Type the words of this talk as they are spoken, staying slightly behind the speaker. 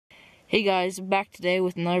Hey guys, back today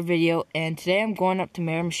with another video, and today I'm going up to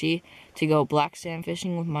Miramichi to go black sand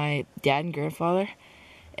fishing with my dad and grandfather.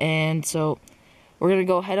 And so we're gonna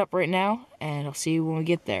go head up right now, and I'll see you when we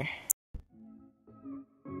get there.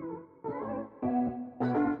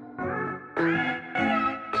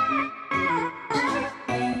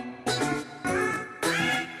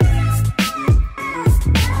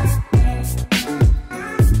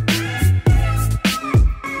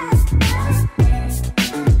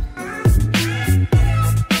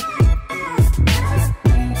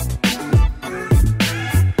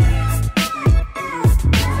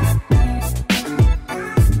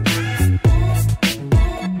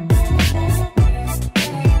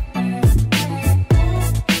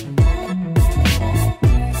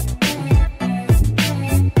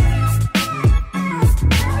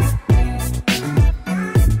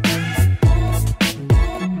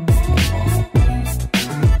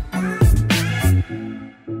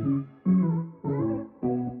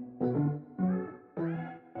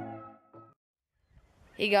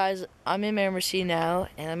 Hey guys, I'm in Miramichi now,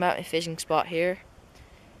 and I'm at my fishing spot here.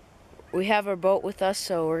 We have our boat with us,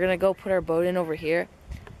 so we're gonna go put our boat in over here.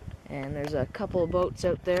 And there's a couple of boats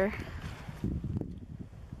out there.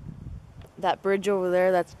 That bridge over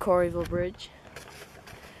there, that's Coreyville Bridge.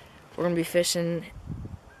 We're gonna be fishing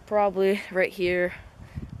probably right here,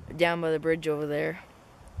 down by the bridge over there.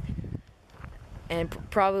 And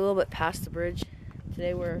probably a little bit past the bridge.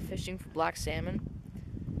 Today we're fishing for black salmon.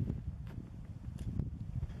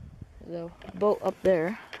 The boat up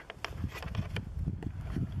there.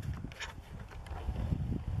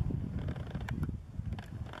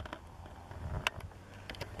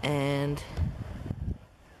 And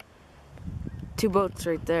two boats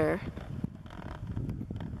right there.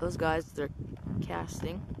 Those guys, they're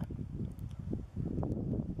casting.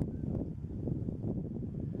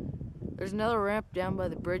 There's another ramp down by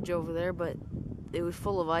the bridge over there, but it was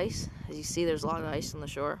full of ice. As you see, there's a lot of ice on the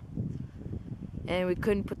shore. And we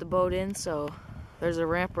couldn't put the boat in, so there's a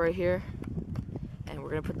ramp right here, and we're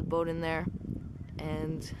gonna put the boat in there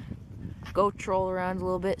and go troll around a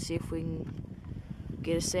little bit, see if we can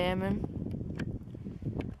get a salmon.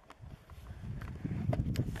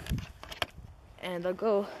 And I'll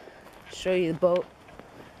go show you the boat.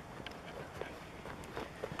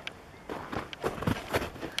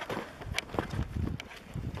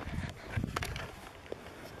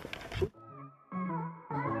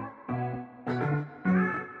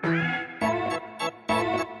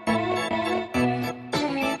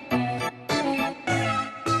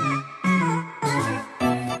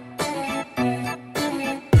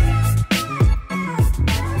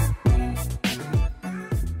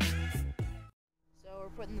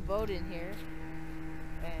 Putting the boat in here,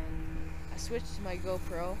 and I switched to my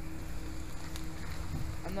GoPro.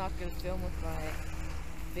 I'm not going to film with my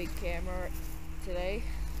big camera today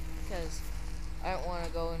because I don't want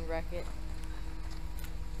to go and wreck it.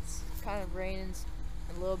 It's kind of raining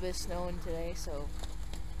and a little bit snowing today, so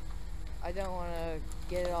I don't want to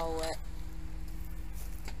get it all wet.